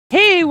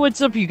what's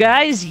up, you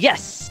guys?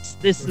 Yes,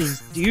 this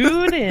is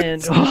Dude,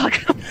 and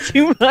welcome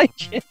to my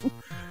channel.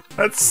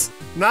 That's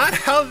not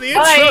how the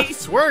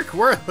intros work,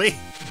 Whirly.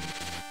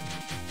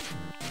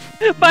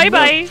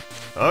 Bye-bye.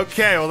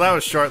 Okay, well that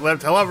was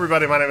short-lived. Hello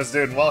everybody, my name is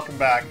Dude, and welcome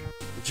back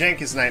to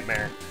Jenka's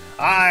Nightmare.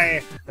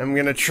 I am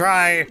gonna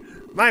try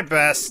my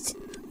best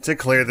to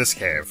clear this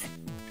cave.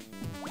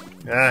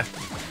 I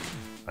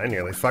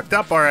nearly fucked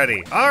up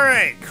already.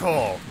 Alright,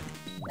 cool.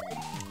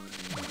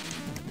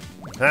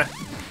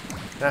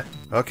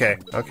 Okay.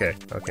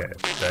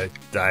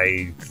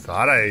 I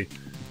thought I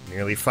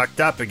nearly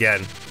fucked up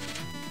again.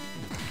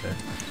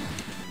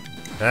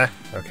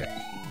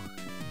 Okay.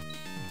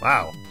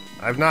 Wow,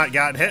 I've not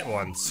gotten hit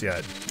once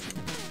yet.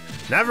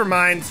 Never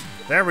mind.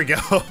 There we go.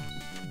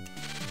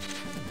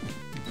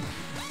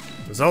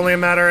 It was only a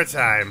matter of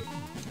time.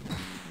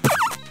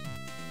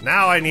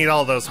 Now I need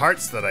all those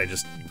hearts that I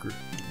just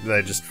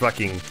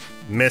fucking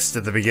missed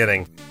at the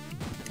beginning.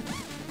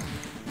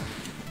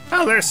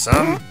 Oh, there's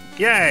some.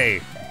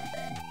 Yay!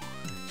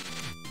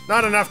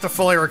 Not enough to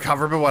fully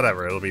recover, but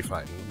whatever. It'll be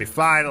fine. It'll be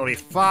fine. It'll be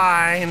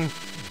fine.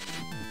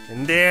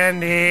 And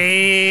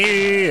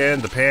dandy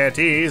and the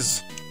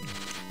panties.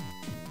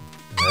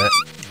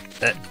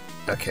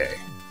 Okay.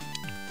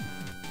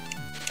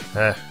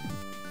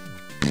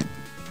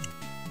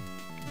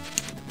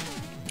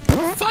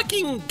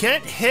 Fucking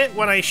get hit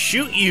when I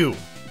shoot you.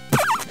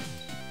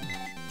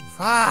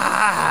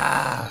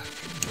 Ah!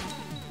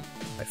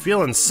 I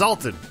feel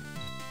insulted.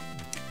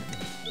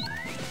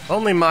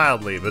 Only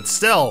mildly, but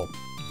still.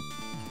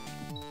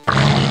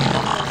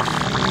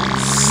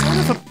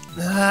 Son of a...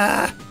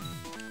 That's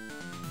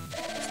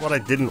what I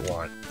didn't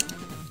want.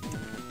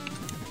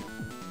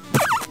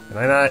 Can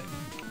I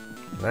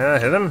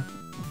not hit him?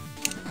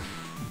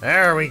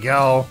 There we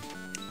go.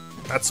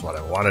 That's what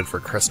I wanted for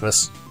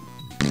Christmas.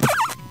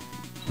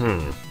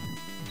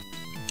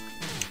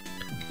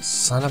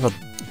 Son of a...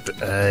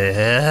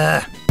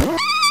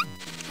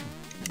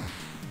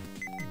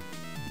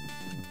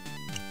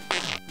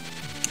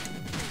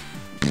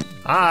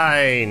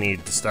 I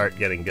need to start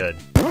getting good.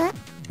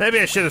 Maybe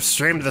I should have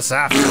streamed this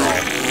after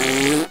all.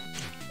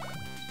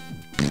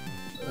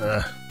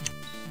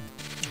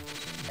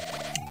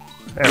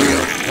 There we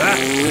go. I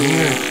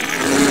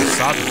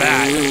saw the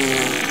bat.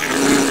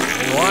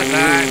 Didn't want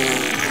that.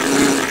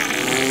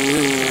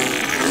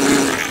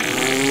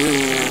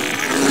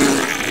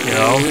 You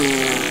know?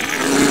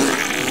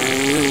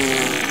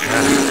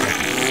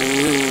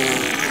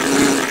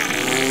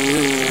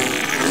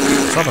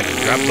 Someone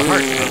grabbed the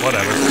heart, but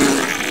whatever.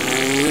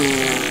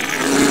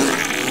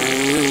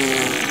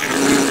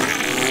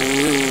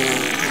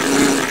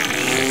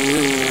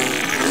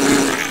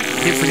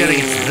 I keep forgetting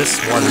it's this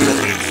one that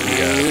needs the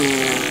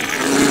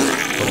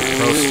little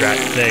pro strat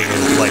thing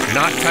of like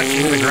not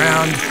touching the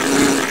ground.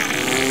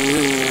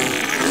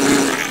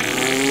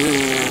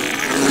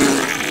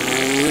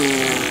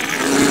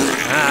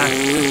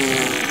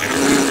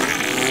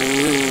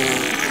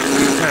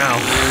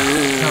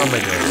 How am I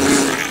doing this?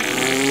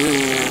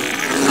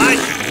 I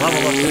should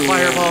level up the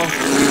fireball.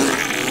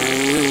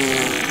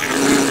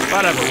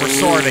 Whatever, we're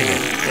sorting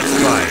it. It's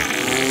fine.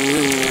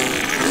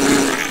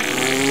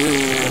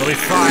 It'll be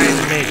fine,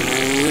 maybe.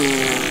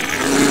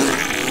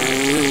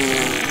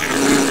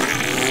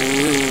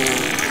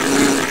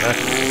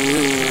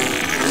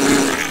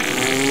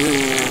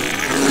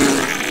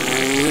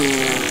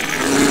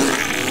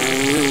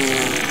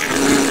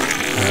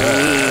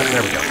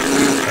 There we go.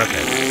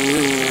 Okay.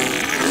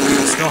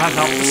 Still have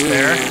help to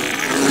spare.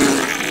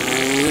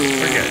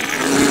 We're good.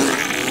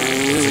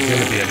 Is it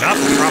gonna be enough?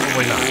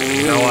 Probably not.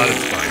 You know what?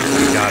 It's fine.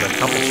 We've got a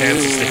couple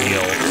chances to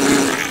heal.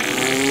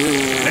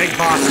 Big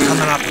boss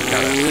coming up. We've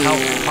got a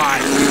health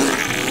pot.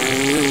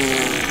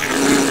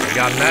 I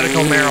got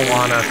medical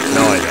marijuana.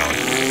 No, I don't.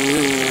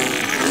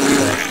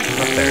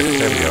 Up there.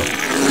 There we go.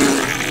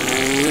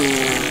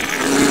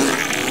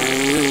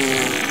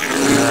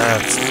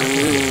 That's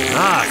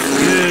not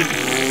dude.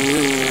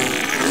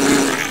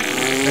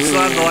 I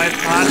still have the life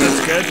pot, that's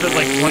good, but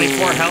like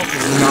 24 health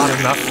is not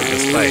enough for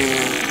this fight.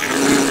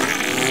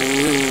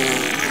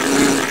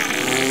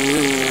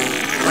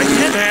 I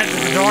can't answer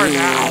the door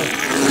now!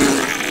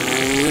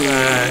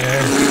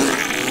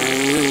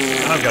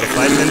 I've got to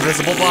fight an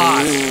invisible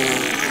boss.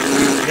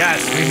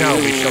 Yes, we know,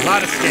 we shall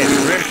not escape.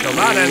 The dream shall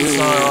not end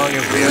so long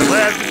as we have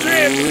lived. The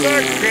dream is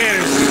our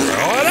creators.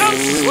 What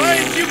else? Why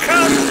did you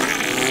come?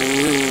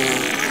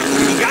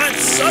 You got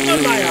some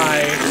on my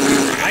eye.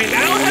 I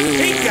now have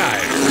pink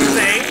eye.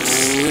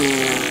 Thanks.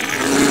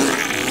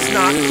 It's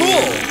not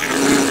cool.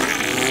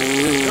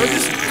 Don't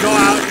just go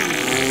out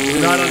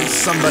and nut on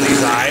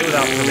somebody's eye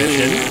without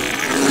permission.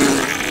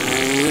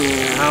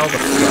 How the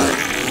fuck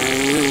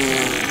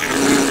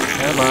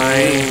am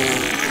I?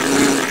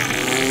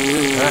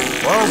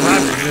 Whoa,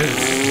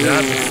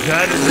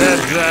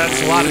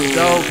 that's a lot of...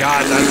 Oh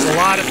god, that's a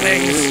lot of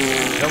things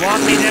that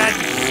want me dead,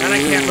 and I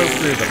can't move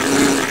through them.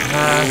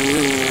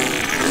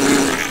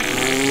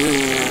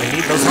 I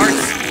need those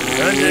hearts.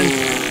 Dungeon.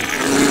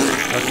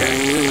 Okay,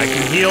 I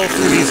can heal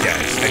through these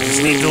guys. I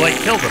just need to, like,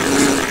 kill them.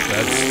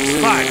 That's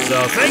fine.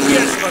 So, thank you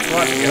guys so much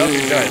for watching. I hope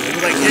you enjoyed it.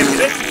 Like, if you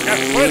did subscribe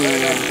to Spoiler, let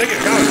me know. Think of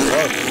the comments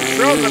below.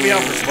 Sure, let me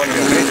out for supporting me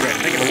on Patreon.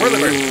 Thank you to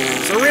Whirlybird,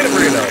 Serena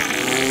Burrito,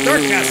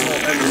 Dark Castle,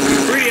 and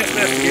 3DS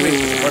Master Gaming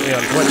for supporting me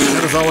on Twitch.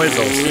 And as always,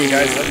 I'll see you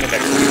guys in the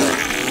next video.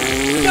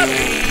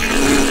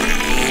 Bye-bye!